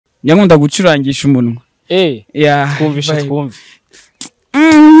Yankunda gucurangisha umunwa. Yeah. Twumvisha twumve.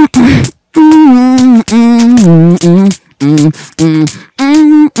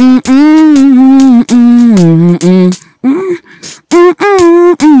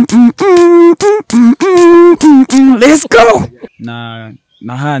 Let's go.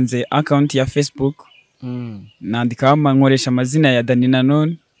 Nahanze account ya Facebook. Nandikaho nkoresha amazina ya Danny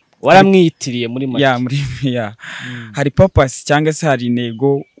Nanone. Waramwiyitiriye muri make. Ya. Hari purpose cyangwa se hari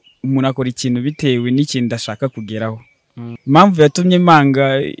intego umuntu akora ikintu bitewe n'ikintu ashaka kugeraho. Impamvu yatumye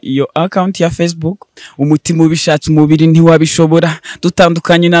manga iyo account ya Facebook, umutima ubishatse umubiri ntiwabishobora,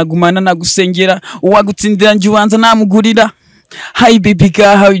 dutandukanye nagumana nagusengera, uwagutsindira njye ubanza namugurira. Hi baby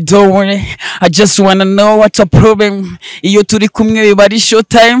girl, how you doing? I just wanna know what's a problem. Iyo turi kumwe biba ari short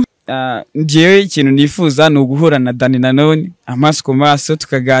time. Ngiye ikintu nifuza no guhura na Danny Nanone, amaso ku maso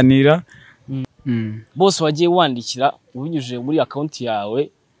tukaganira. Bose wagiye wandikira ubinyujije muri account yawe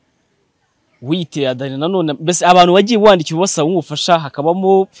wiyitiriye Danny Nanone, bese abantu wagiye wandikira bose umufasha,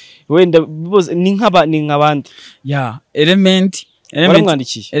 hakabamo wenda ni nk'abandi. Ya Element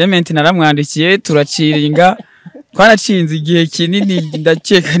naramwandikiye turaciringa. Twaracinze igihe kinini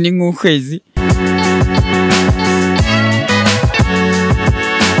ndakeka ni nk'ukwezi.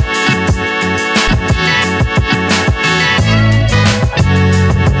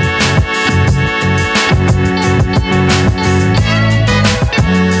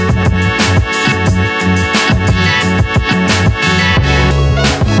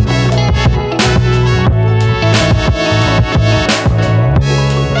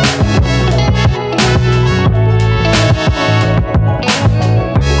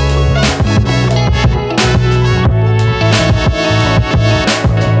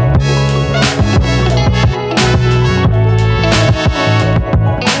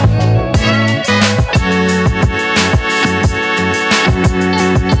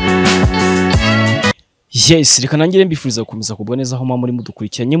 Yes, reka nangire mbifuriza gukomeza kuboneza aho muri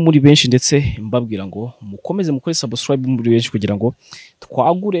mudukurikiranye muri benshi, ndetse mbabwira ngo mukomeze mukore subscribe muri benshi kugira ngo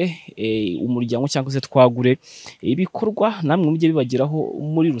twagure umuryango cyangwa se twagure ibikorwa namwe mujye bibagiraho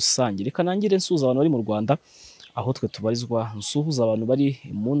muri rusange. Reka nangire nsuhuza abantu bari mu Rwanda aho twe tubarizwa, nsuhuza abantu bari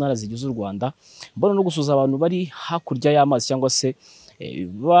mu ntara zigize u Rwanda, mbona no gusuhuza abantu bari hakurya y'amazi cyangwa se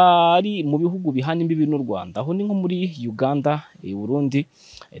bari mu bihugu bihana imbibi n'u Rwanda, aho ni nko muri Uganda, Burundi,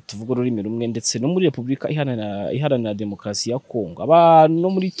 tuvuga ururimi rumwe, ndetse no muri Repubulika Iharanira Demokarasi ya Kongo, no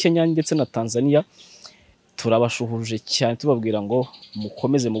muri Kenya ndetse na Tanzania. Turabashuhuje cyane tubabwira ngo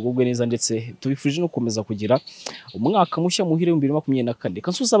mukomeze mugubwe neza, ndetse tubifurije no gukomeza kugira umwaka mushya muhire 2024.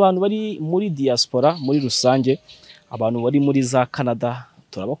 Reka nsuhuza abantu bari muri diaspora muri rusange, abantu bari muri za Canada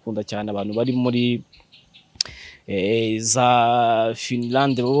turabakunda cyane, abantu bari muri za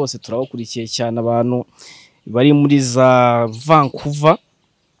Finland bose turabakurikiye cyane, abantu bari muri za Vancouver,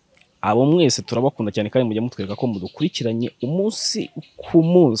 abo mwese turabakunda cyane kandi mujye mutwereka ko mudukurikiranye umunsi ku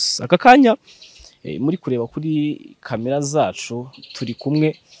munsi. Aka kanya muri kureba kuri kamera zacu turi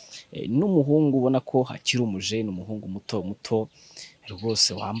kumwe n'umuhungu ubona ko hakiri umuje, n'umuhungu muto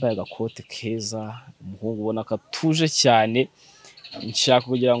rwose wambaye agakote keza, umuhungu ubona ko atuje cyane. Nshaka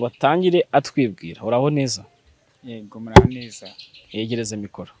kugira ngo atangire atwibwira. Uraho neza? Yego muraho neza. Yegereze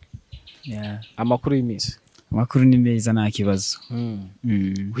mikoro. Amakuru y'iminsi? Amakuru ni meza nta kibazo.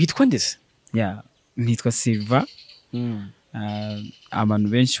 Witwa ndese? Nitwa Silva. Abantu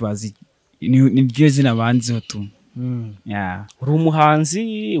benshi bazi nibyo zina banziho tu. Uri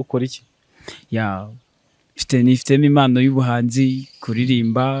umuhanzi ukora iki? Nifitemo impano y'ubuhanzi,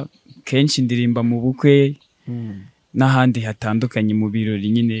 kuririmba, kenshi ndirimba mu bukwe n'ahandi hatandukanye mu birori,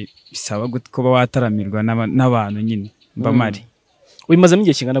 nyine bisaba kuba wataramirwa n'abantu nyine mbamari. Wimazemo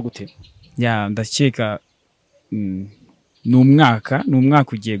igihe kingana gute? Ndakeka ni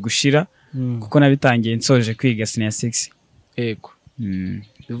umwaka ugiye gushira, kuko nabitangiye nsoje kwiga senior 6. Yego.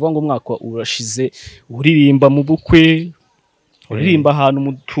 Bivuga ngo umwaka urashize uririmba mu bukwe, uririmba ahantu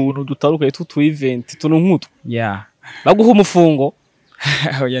mu tuntu dutarukaye tutu event tuntu nk'utwo. Baguha umufungo?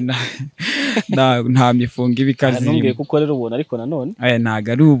 Nta mifungo ibikazi. Ntumbwiye kuko rero ubona, ariko nanone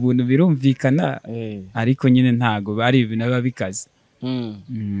ntago ari ubuntu birumvikana, ariko nyine ntago bari ibintu biba bikaze.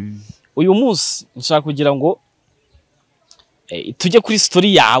 Uyu munsi nshaka kugira ngo tujye kuri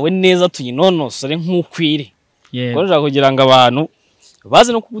story yawe neza, tuyinonosore nk'ukwire. Ko nshaka kugira ngo abantu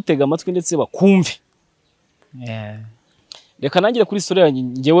baze no kugutega amatwi ndetse bakumve. Reka nangire kuri story yanjye,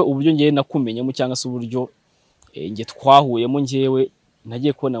 ngewe uburyo ngiye nakumenyemo cyangwa se uburyo nge twahuyemo. Ngewe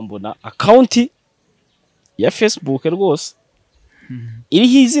nagiye kubona mbona account ya Facebook rwose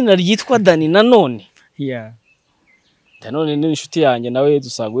iriho izina ryitwa Danny Nanone. Nanone ni inshuti yanjye, nawe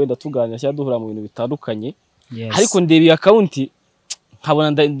dusanga wenda tuganira cyangwa duhura mu bintu bitandukanye, ariko ndeba iyi account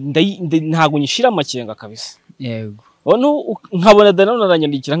nkabona ntago nyishira amakenga kabisa. yego nkabona Danny Nanone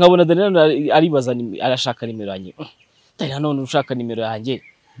aranyandikira, nkabona Danny Nanone aribaza arashaka nimero yanjye. Danny Nanone ushaka nimero yanjye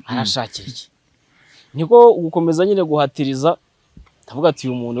arashakira iki? Niko gukomeza nyine guhatiriza, ndavuga ati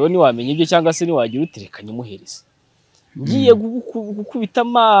uyu muntu we niwamenye ibyo cyangwa se niwagira uterekanye muhereza. Ngiye gukubita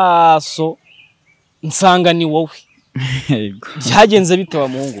amaso nsanga ni wowe. Byagenze bitewa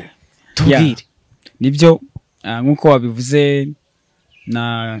Umuhungu, tubwire. Nibyo nkuko wabivuze,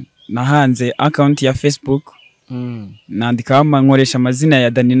 nahanze account ya Facebook, nandika nkoresha amazina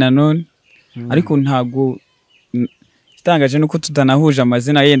ya Danny Nanone, ariko ntago itangaje nuko tutanahuje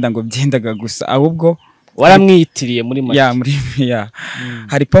amazina yenda ngo byendaga gusa, ahubwo waramwiyitiriye muri make.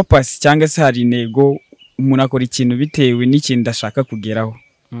 Hari purpose cyangwa se hari intego, umuntu akora ikintu bitewe n'ikintu ashaka kugeraho.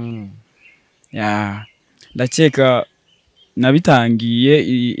 Ndakeka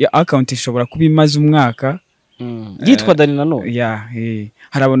nabitangiye account ishobora kuba imaze umwaka. Yitwa Danny Nanone.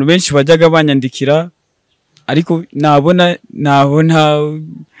 Hari abantu benshi bajyaga banyandikira, ariko nabona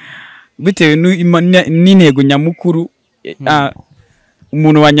bitewe n'intego nyamukuru,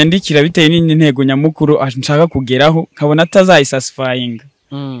 umuntu wanyandikira bitewe n'intego nyamukuru nshaka kugeraho, nkabona atazayisatisfying.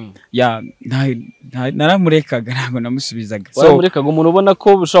 Naramurekaga, ntabwo namusubizaga. Waramurekaga umuntu ubona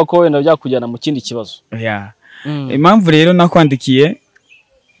ko bishobora kuba wenda byakujyana mu kindi kibazo. Impamvu rero nakwandikije,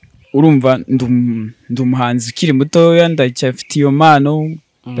 urumva ndumuhanzi ukiri mutoya, ndacyafite iyo mpano,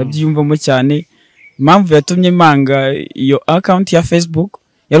 ndabyiyumvamo cyane. Impamvu yatumye manga iyo account ya Facebook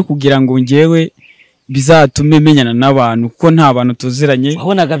yari kugira ngo ngewe bizatume menyana n'abantu, kuko nta bantu tuziranye.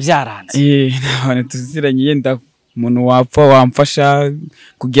 Wabonaga byaranze. Nta bantu tuziranye, yenda umuntu wapfa wamfasha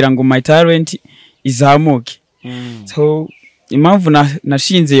kugira ngo my talent izamuke. So impamvu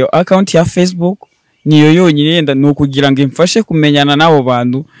nashinze iyo account ya Facebook niyo yonyine, yenda no kugira ngo imfashe kumenyana n'abo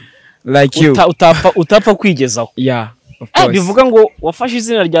bantu like you. Utapfa kwigezaho. Of course. Bivuga ngo wafashe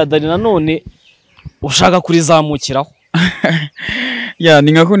izina rya Danny Nanone ushaka kurizamukiraho.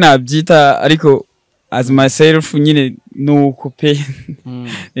 Ni nkako nabyita, ariko as myself nyine nuko pe.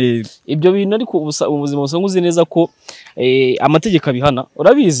 Ibyo bintu ariko ubuzima busanzwe uzi neza ko amategeko abihana,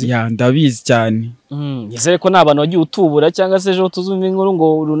 urabizi? Ndabizi cyane. Yizere ko nta bantu bagiye utubura cyangwa se ejo tuzumva inkuru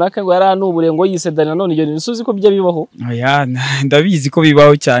ngo runaka ngo yaranubure ngo yise Danny Nanone, ibyo nisuzi ko bijya bibaho. Ndabizi ko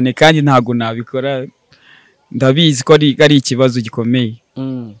bibaho cyane, kandi ntago nabikora. Ndabizi ko ari ikibazo gikomeye.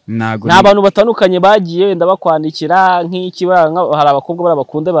 Nta bantu batandukanye bagiye wenda bakwandikira nk'iki, hari abakobwa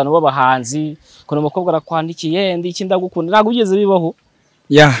barabakunda abantu b'abahanzi, kono abakobwa arakwandikiye ndiki ndagukunda, ntago ugeze bibaho.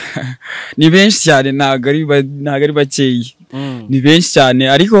 Ni benshi cyane, ntago ari bakeyi. Ni benshi cyane,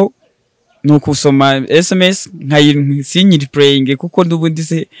 ariko nuko usoma SMS sinyiri praying, kuko n'ubundi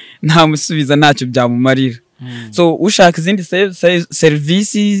se ntamusubiza ntacyo byamumarira. So ushaka izindi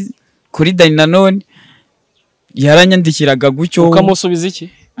services kuri Danny Nanone yaranyandikiraga gutyo. Ukamusubiza iki?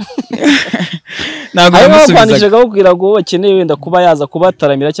 Ntabwo namusubizaga. Kwandikiraga kugira ngo bakeneye wenda kuba yaza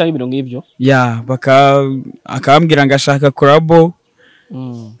kubataramira cyangwa ibintu nk'ibyo. Akambwira ngo ashaka collabo.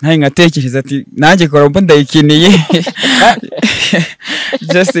 Ngatekereza ati nanjye collabo ndayikeneye.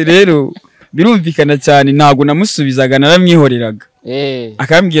 Just rero birumvikana cyane, ntabwo namusubizaga, naramwihoreraga.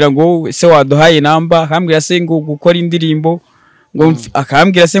 Akambwira ngo se waduhaye namba, akambwira se ngo gukora indirimbo, ngo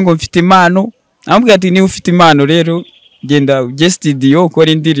akambwira se ngo mfite impano. Ambwira ati niba ufite impano rero genda ujye studio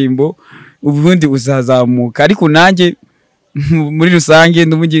ukora indirimbo, ubundi uzazamuka. Ariko nanjye muri rusange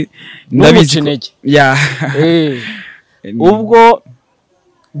n'ubundi ndabizi. Ubwo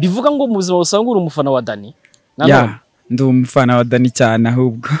bivuga ngo mu buzima busanzwe uri umufana wa Danny Nanone. Ndi umufana wa Danny cyane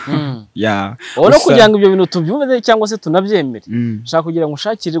ahubwo. Ubona kugira ngo ibyo bintu tubyumve cyangwa se tunabyemere, nshaka kugira ngo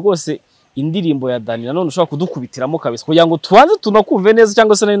ushakire rwose indirimbo ya Danny Nanone ushaka kudukubitiramo kabisa, kugira ngo tubanze tunakumve neza,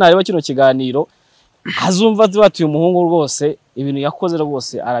 cyangwa se nareba kino kiganiro azumva batuye Umuhungu rwose ibintu yakoze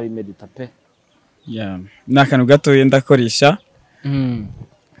rwose arabimedita pe. Nakantu gato yenda koresha.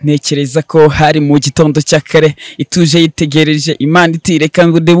 Ntekereza ko hari mu gitondo cy'akare, ituje yitegereje, Imana itireka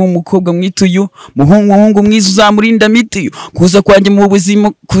ngo ndebe umukobwa mwituyu, muhungu mwiza uzamurinda mitiyu, kuza kwanjye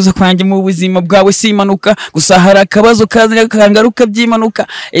mu buzima bwawe simanuka, gusa hari akabazo kangaruka byimanuka,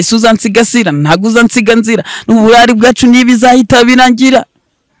 ese uzansigasira ntago uzansiga nzira, n'uburari bwacu nibizahita birangira.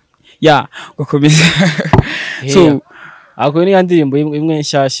 Gukomeza. So ako ni yandirimbo imwe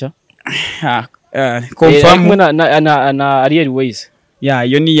nshyashya. Confirm na Ariel Ways.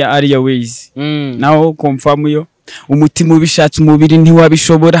 Yo ni ya Ariel Ways. Naho confirm yo. Umutima ubishatse umubiri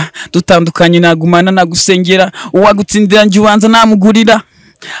ntiwabishobora, dutandukanye nagumana nagusengera, uwagutsindira njye ubanza namugurira.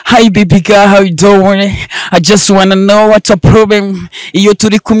 Hi baby girl, how you doing? I just wanna know what's a problem. Iyo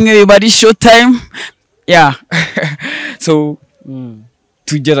turi kumwe bari short time. So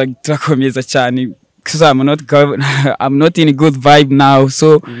turakomeza cyane, cause I'm not in a good vibe now,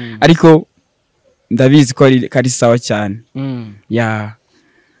 so ariko ndabizi ko ari sawa cyane. Yeah.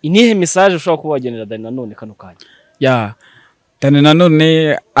 Inihe message ushobora kuba wagenera Danny Nanone kano kanya? Yeah. Danny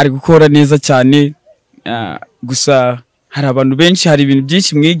Nanone ari gukora neza cyane, gusa hari abantu benshi, hari ibintu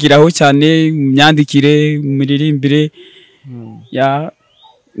byinshi mwigiraho cyane mu myandikire, mu miririmbire. Yeah.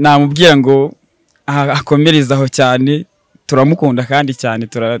 Namubwira ngo akomerezaho cyane, turamukunda kandi cyane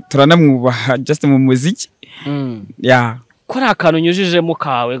turanamwubaha just mu muziki. Yeah. Ko ari akantu nyujijemo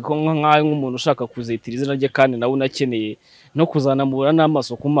kawe nk'umuntu ushaka kuzitira izina rye kandi nawe unakeneye no kuzanamubura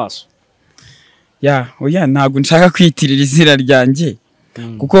n'amaso ku maso. Oya ntabwo nshaka kwitirira izina ryanjye,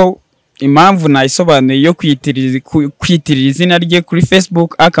 kuko impamvu nayisobanuye yo kwitirira izina rye kuri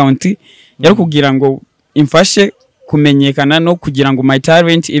Facebook account yari kugira ngo imfashe kumenyekana no kugira ngo my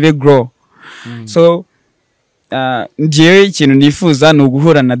talent ibe grow. So ngiye ikintu nifuza ni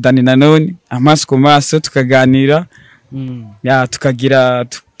uguhura na Danny Nanone amaso ku maso tukaganira,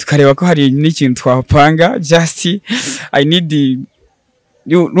 tukareba ko hari n'ikintu twapanga. Just I need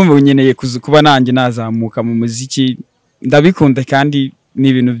numva nkeneye kuba nanjye nazamuka mu muziki, ndabikunda kandi ni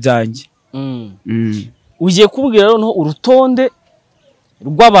ibintu byanjye. Ugiye kubwira rero urutonde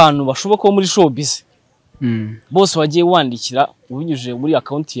rw'abantu bashoboka muri showbiz bose wagiye wandikira ubinyujije muri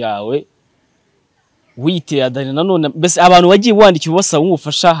account yawe wiyitiriye Danny Nanone, mbese abantu wagiye wandikira basaba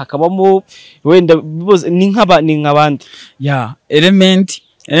ubufasha, hakabamo wenda ni nk'abandi. Element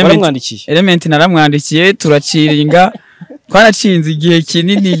naramwandikiye, turaciringa twaracinze igihe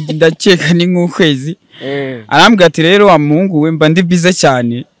kinini, ndakeka ni nk'ukwezi. Arambwira ati rero wa muhungu we mba ndi bize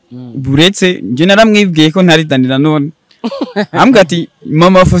cyane, buretse njye naramwibwiye ko ntari Danny Nanone. Arambwira ati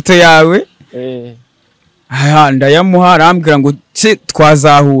mama foto yawe ndayamuha, arambwira ngo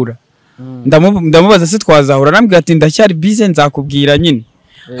twazahura. Ndamubaza se twazahura, arambwira ati ndacyari bize nzakubwira nyine.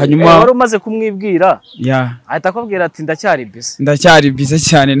 Hanyuma wari umaze kumwibwira ahita akubwira ati ndacyari bize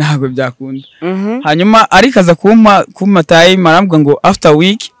cyane ntabwo byakunda. Hanyuma ariko aza kuma time, arambwira ngo after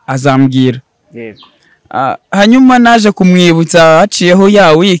week azambwira. Hanyuma naje kumwibutsa haciyeho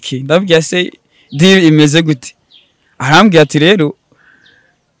ya week, ndabwira se deal imeze gute. Arambwira ati rero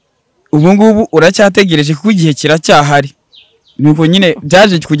ubu ngubu uracyategereje kuko igihe kiracyahari. Nuko nyine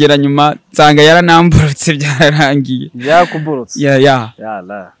byaje kugera nyuma nsanga yaranamburutse, byararangiye. Byakuburutse?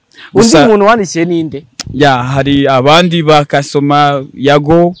 Undi muntu wandikiye ninde? Hari abandi bakasoma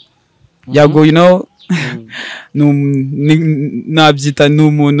Yago, you know, nabyita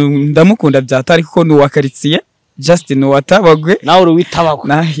n'umuntu ndamukunda byatari kuko ni wakaritsiye, just ni watabagwe. Nawe uri witabagwe?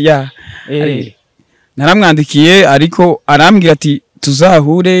 Naramwandikiye ariko arambwira ati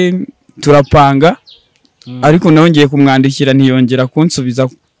tuzahure turapanga, ariko nongeye kumwandikira ntiyongera kunsubiza.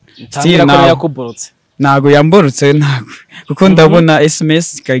 Ntago yamborotse, kuko ndabona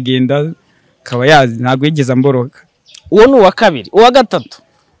SMS kagenda kaba yazi, ntago yigeze amboroka. Uwo ni uwa kabiri. Uwa gatatu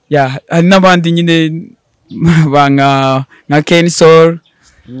hari n'abandi nyine nka Ken Soul,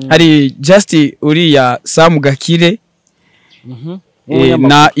 hari just uriya Sam Gakire,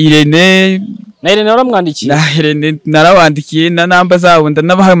 na Irene. Waramwandikiye? Na Irene narabandikiye na namba zabo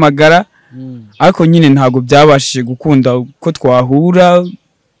ndanabahamagara, ariko nyine ntago byabashije gukunda ko twahura.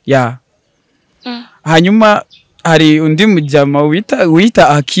 Hanyuma hari undi mujyama wita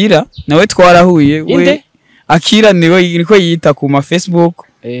Akira, nawe twarahuye. Akira niko yita ku ma Facebook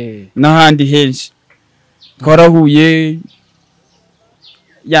n'ahandi henshi twarahuye.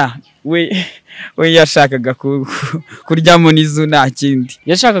 We yashakaga kuryamo nizo, nta kindi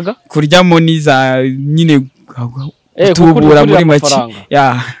yashakaga kuryamo niza nyine kutubura muri make.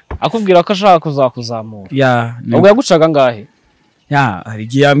 Akubwira ko ashaka kuzakuzamura. Ubwo yagucaga ngahe? Hari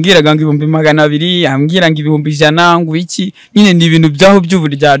igihe yambwiraga ngo 200, yambwira ngo 100 ngo iki, nyine ni ibintu byaho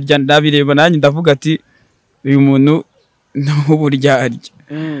by'uburyarya. Ndabireba nanjye ndavuga ati uyu muntu n'uburyarya.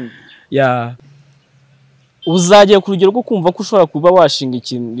 Uzagiye ku rugero rwo kumva ko ushobora kuba washinga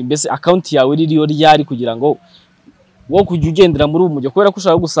ikintu, mbese account yawe ririyo ryari kugira ngo wo kujya ugendera muri ubu mujyo, kubera ko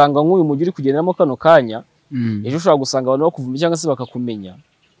ushaka gusanga nk'uyu mujyi uri kugenderamo kano kanya, ejo ushobora gusanga abantu bakuvuma cyangwa se bakakumenya,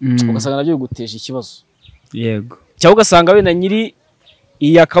 ugasanga nabyo biguteje ikibazo. Cyangwa ugasanga wenda nyiri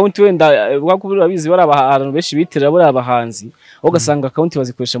iyi account wenda bwakubira abizi bari abantu benshi bitirira bari abahanzi, ugasanga account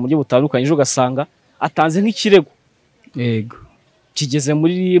bazikoresha mu buryo butandukanye, ejo ugasanga atanze nk'ikirego kigeze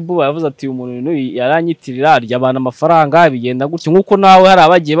muri RIB, bavuze ati umuntu yaranyitirira arya abantu amafaranga bigenda gutyo, nkuko nawe hari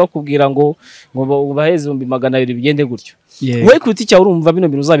abagiye bakubwira ngo baheze 200 bigende gutyo. Wowe kuti cyawe urumva bino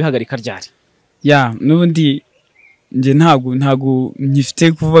bintu uzabihagarika ryari? Nubundi nje ntago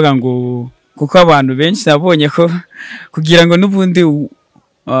nyifite kuvuga ngo, kuko abantu benshi nabonye ko kugira ngo nubundi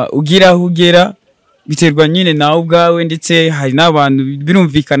ugira biterwa nyine nawe ubwawe, ndetse hari n'abantu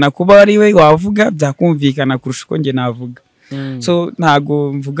birumvikana kuba ari we wavuga byakumvikana kurusha uko njye navuga. So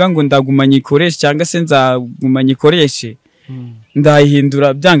ntago mvuga ngo ndaguma nyikoreshe cyangwa se nzaguma nyikoreshe,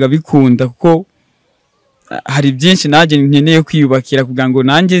 ndahindura byanga bikunda, kuko hari byinshi nanjye nkeneye kwiyubakira kugira ngo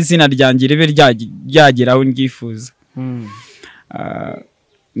nanjye izina ryanjye ribe ryageraho ngifuza.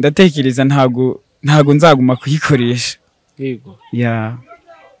 Ndatekereza ntago nzaguma kuyikoresha. Yego.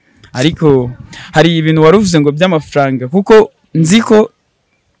 Ariko hari ibintu waruvuze ngo by'amafaranga, kuko nziko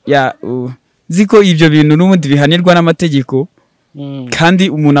ibyo bintu n'ubundi bihanirwa n'amategeko, kandi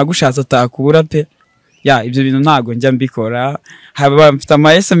umuntu agushatse atakubura pe. Ibyo bintu ntago njya mbikora. Haba mfite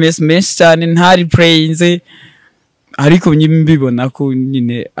ama SMS menshi cyane ntari prayinze, ariko mbibona ko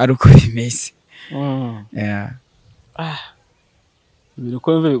nyine ari uko bimeze. Ibintu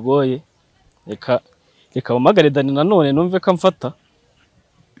ko bive bigoye. Reka bamagare Danny Nanone numve ko amfata,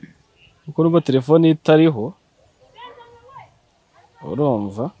 kuko nubwo telefone itariho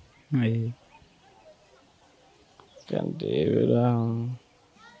urumva. Kandebera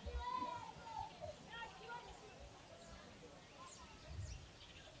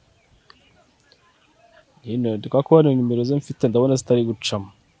hino tukakubona nimero ze mfite, ndabona zitari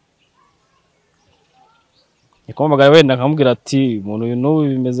gucamo. Nikomagara wenda nkamubwira ati umuntu uyu n'ubu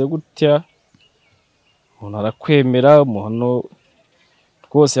bimeze gutya, umuntu arakwemera, umuntu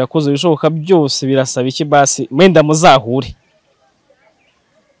rwose yakoze ibishoboka byose, birasaba iki basi mwenda muzahure.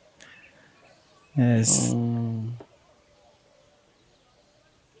 Yes.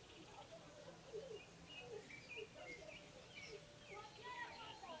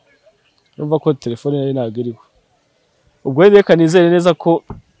 Urumva ko telefone yari ntabwo iriho. Ubwo reka nizere neza ko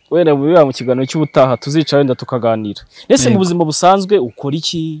wenda mu kiganiro cy'ubutaha tuzicara wenda tukaganira. Ese mu buzima busanzwe ukora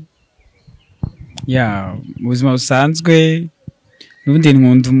iki? Mu buzima busanzwe n'ubundi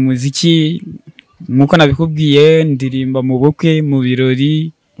nkunda umuziki, nkuko nabikubwiye, ndirimba mu bukwe, mu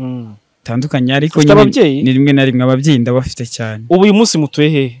birori tandukanye, ariko ni rimwe na rimwe ababyeyi ndabafite cyane. Ubu uyu munsi mutuye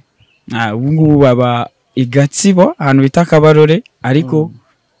hehe? Ubu ngubu baba i Gatsibo ahantu bita Kabarore, ariko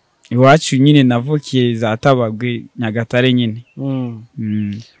iwacu nyine navukiye za Tabagwe Nyagatare nyine.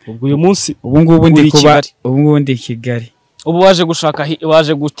 Ubwo uyu munsi ubu ngubu ndi Kigali. Ubu waje gushaka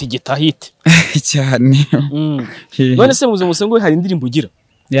waje gutigita hit cyane. None se muze musengo hari indirimbo ugira?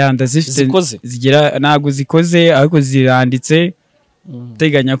 Ndazifite zigira, ntago zikoze ariko ziranditse.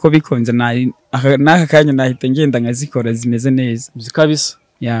 Teganya ko bikonze n'aka kanya nahita ngenda nkazikora zimeze neza. Zikabisa.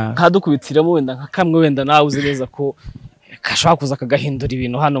 Kadukubitiramo wenda nka kamwe wenda nawe uzi neza ko kashaka kuza kagahindura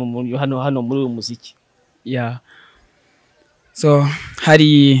ibintu hano muri uyu muziki. So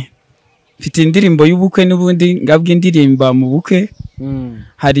hari mfite indirimbo y'ubukwe, n'ubundi ngabwe indirimba mu bukwe.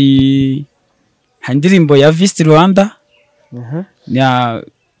 Hari indirimbo ya Visit Rwanda.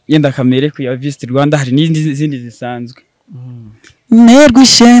 Yenda kamere ku ya Visit Rwanda, hari n'izindi zisanzwe.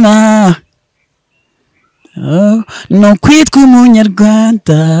 Nerwishema no kwitwa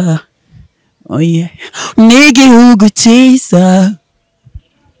umunyarwanda, n'igihugu cyiza,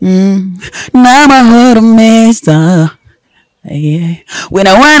 n'amahoro meza. When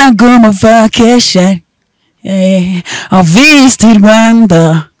I wanna go on vacation, I'll visit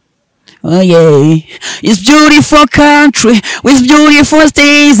Rwanda. It's beautiful country with beautiful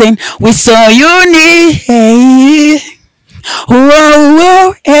stays, and we're so unique.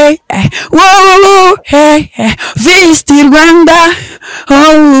 Whoa, hey, whoa, hey, visit Rwanda.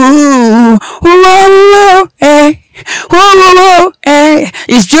 Whoa, hey, whoa, hey,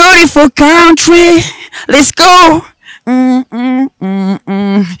 it's beautiful country. Let's go.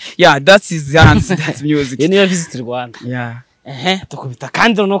 That's his dance. That's music. Yeni Visit Rwanda. Tukubita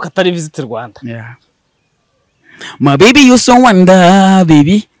kandi no katari Visit Rwanda. My baby, you so wonder,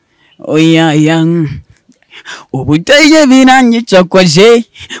 baby. Ubutaye biranyica kwaje,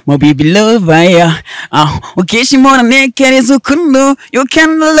 my baby lover, ukishimona nekereza ukuntu, you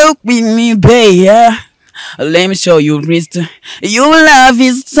can look with me, baby. Let me show you wrist. Your love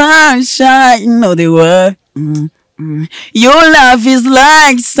is sunshine, know the word. Your love is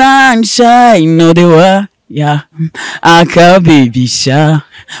like sunshine, know the word. Aka baby sha,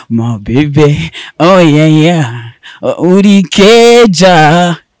 my baby,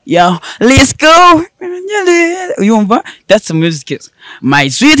 urikeja. Let's go. That's the music. My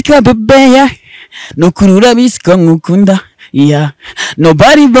sweet baby, no kurura bisko ngukunda.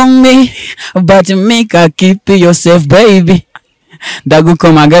 Nobody but me, but you make a keep yourself, baby.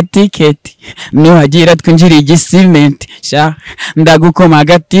 Ndagukomaga ticket, no agira twinjira igisimenti sha.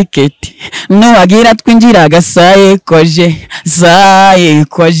 Ndagukomaga ticket, no agira twinjira gasaye koje, saye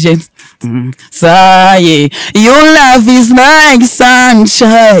koje. Saye, your love is like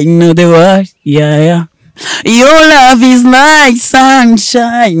sunshine, know the word. yeah. Your love is like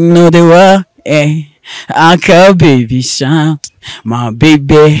sunshine, no the world, aka baby shine, my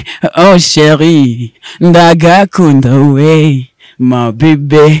baby, oh chérie, ndagakunda we, my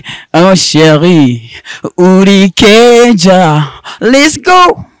baby, oh chérie, urikeja, let's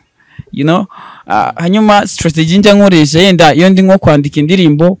go, you know. Hanyuma strategy njya nkoresha yenda iyo ndi nko kwandika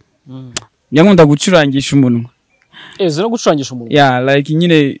indirimbo yankunda gucurangisha umunwa. Zo no gucurangisha umunwa. Yeah, like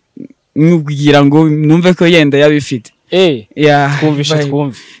nyine nkubwira ngo numve ko yenda yabifite. Yeah, twumvishe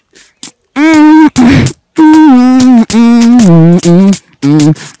twumve.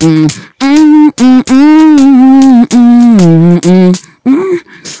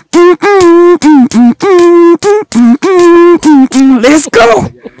 Let's go.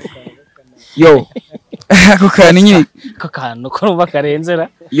 Yo, ako kantu nyine ako kantu ko numva karenzera.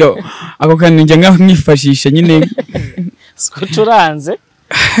 Yo, ako kantu njya nkifashisha nyine skucuranze.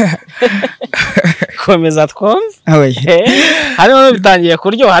 Komeza twumve. Hano bitangiye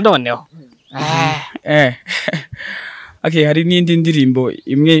kuryoha noneho. Okay, hari n'indi ndirimbo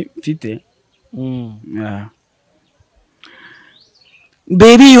imwe mfite.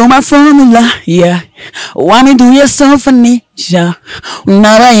 Baby, you're my formula, yeah. Want me do your symphony, yeah.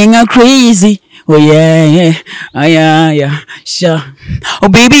 Not crazy, oh yeah, yeah, yeah, sure. Oh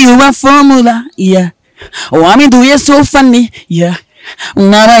baby, you're my formula, yeah. Want me do your symphony, yeah.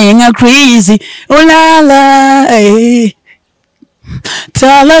 Not crazy, oh la la, eh.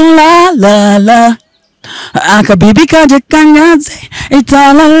 Ta la la la la. Aka baby kaje kanyaze,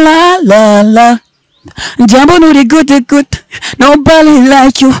 ta la la la la. Jambo nuri good. Nobody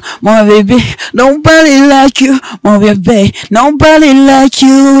like you, my baby. Nobody like you, my baby. Nobody like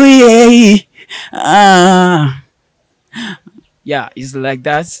you, yeah. Yeah, it's like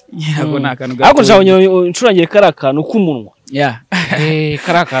that. Yeah, gonna kanu gato. Ako jawo ncurangire karakantu k'umunwa. Yeah.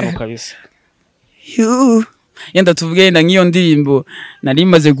 Karakantu kabisa. You. Yenda tuvuge na ngiyo ndirimbo nari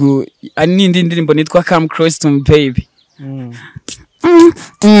maze n'indi ndirimbo nitwa Come Close to Me Baby.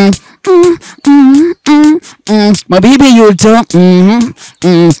 My baby, you don't.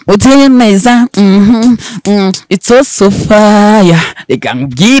 Utemeza. It's also fire. They can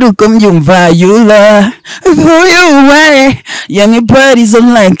get you come you love. For you way, young body's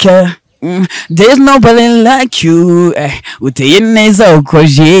like her. There's nobody like you. Utemeza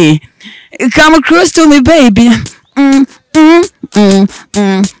ukoje. Come across to me, baby.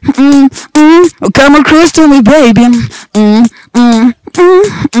 Come across to me, baby.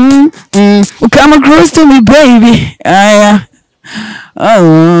 Come across to me, baby.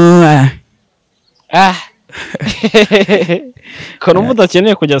 Kono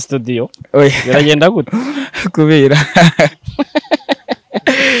mudakeneye kujya studio. Biragenda gute? Kubera.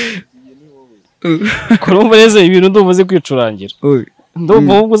 Kono mureze ibintu nduvuze kwicurangira.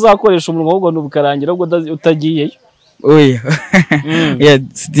 Ndumva ahubwo uzakoresha umunwa ahubwo ntubukarangira ahubwo utagiyeyo. Yeah,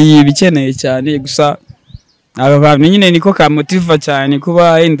 bikeneye cyane gusa abantu nyine niko kamotiva cyane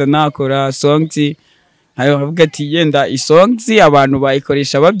kuba yenda nakora songs. Ayo bavuga ati yenda isongs abantu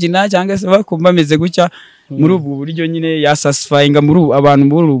bayikoresha babyina cyangwa se bakumva ameze gutya muri ubu buryo nyine ya satisfying muri abantu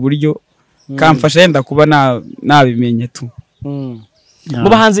muri ubu buryo kamfasha yenda kuba nabimenye tu. Mu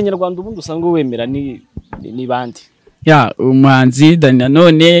bahanzi nyarwanda ubundi usanga wemera ni bandi? Ya umuhanzi Danny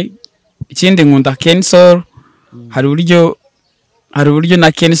Nanone, ikindi nkunda Kensol. Hari uburyo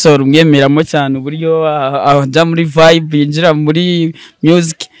na Kensol umwemeramo cyane uburyo aja muri vibe yinjira muri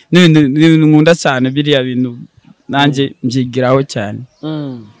music nkunda cyane biriya bintu nanjye mbyigiraho cyane.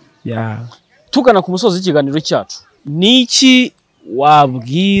 Ya tugana ku musozi w'ikiganiro cyacu, niki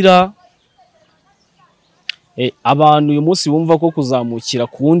wabwira abantu uyu munsi bumva ko kuzamukira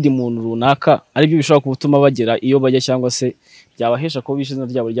ku wundi muntu runaka ari byo bishobora gutuma bagera iyo bajya cyangwa se byabahesha ko bishize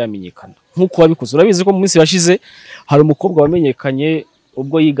ryabo ryamenyekana nkuko wabikoze? Urabizi ko mu minsi yashize hari umukobwa wamenyekanye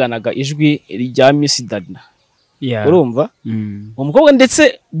ubwo yiganaga ijwi rya Miss Danny. Urumva? Umukobwa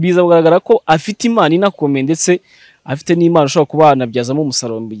ndetse biza kugaragara ko afite imana inakomeye ndetse afite n'imana ushobora kuba anabyazamo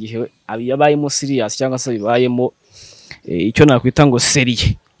umusaruro mu gihe yabayemo serious cyangwa se bibayemo icyo nakwita ngo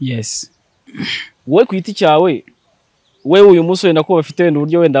seriye. Yes. Wowe ku giti cyawe, wewe uyu munsi wenda ko bafite wenda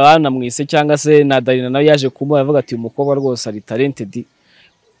uburyo wenda banamwise cyangwa se na Danny nawe yaje kumuha avuga ati umukobwa rwose ari talented,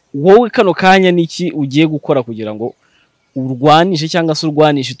 wowe kano kanya niki ugiye gukora kugira ngo urwanishe cyangwa se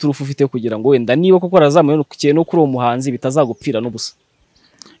urwanishe turufu ufite kugira ngo wenda niba koko arazamuye no kuri uwo muhanzi bitazagupfira n'ubusa?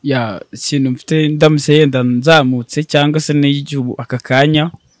 Ya ikintu mfite ndamutse yenda nzamutse cyangwa se n'igihugu aka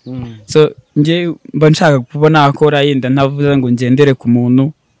kanya, so nge mba nshaka kubona akora yenda ntavuze ngo ngendere ku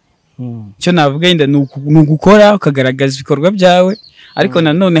muntu. Cyo navuga yenda nugukora ukagaragaza ibikorwa byawe, ariko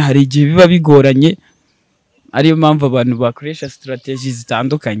nanone hari igihe biba bigoranye, ariyo mpamvu abantu bakoresha strategies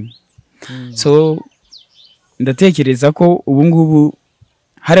zitandukanye. so ndatekereza ko ubu ngubu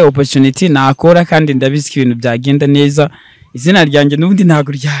hari opportunity nakora kandi ndabizi ko ibintu byagenda neza. Izina ryanjye n'ubundi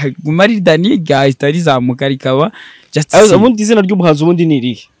ntabwo ryaguma ari Danny, ryahita rizamuka rikaba just ubundi izina ry'umuhanzi ubundi ni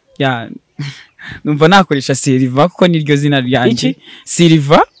irihe? numva nakoresha Silva kuko niryo zina ryanjye.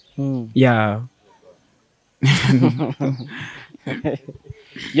 Silva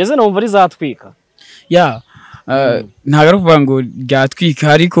yazana wumva rizatwika ntabwo ari ukuvuga ngo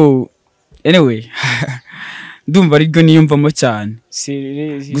ryatwika ariko anyway ndumva ariryo niyumvamo cyane.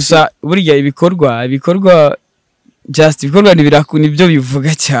 Gusa burya ibikorwa nibyo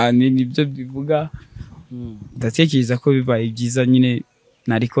bivuga cyane, nibyo bivuga. Ndatekereza ko bibaye byiza nyine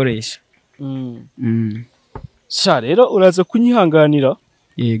narikoresha. sha rero uraza kunyihanganira.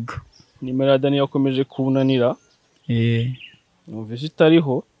 Yego. Nimero ya Danny yakomeje kunanira. Numvise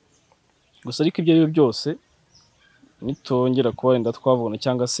itariho. Gusa ariko ibyo byose nitongera kuba wenda twavugana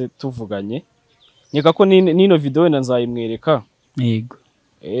cyangwa se tuvuganye, nyeka ko nino video wenda nzayimwereka. Yego.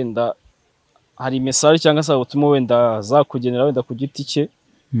 Wenda hari message cyangwa se ubutumwa wenda zakugenera wenda ku giti cye.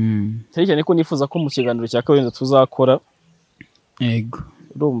 Cyane ko nifuza ko mu kiganiro cya kabiri wenda tuzakora. Yego.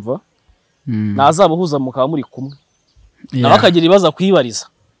 Urumva? Nazabahuza mukaba muri kumwe. Nabakagira ibibazo kwibariza.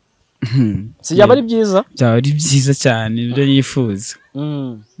 Sijyaba ari byiza? Byaba ari byiza cyane ibyo yifuza.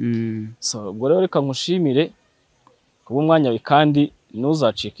 So ubwo rero reka nkushimire kuba umwanya we kandi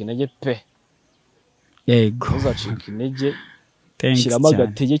ntuzacika intege pe. Yego. Ntuzacika intege. Shyiramo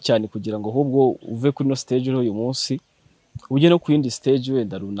agatege cyane kugira ngo ahubwo uve kuri no stage uyu munsi ujye no ku yindi stage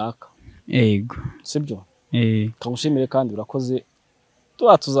wenda runaka. Yego. Sibyo? Kamushimire kandi urakoze.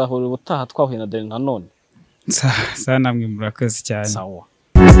 Tuzahora ubutaha twahuye na Danny Nanone. Sa namwe murakoze cyane. Sawa.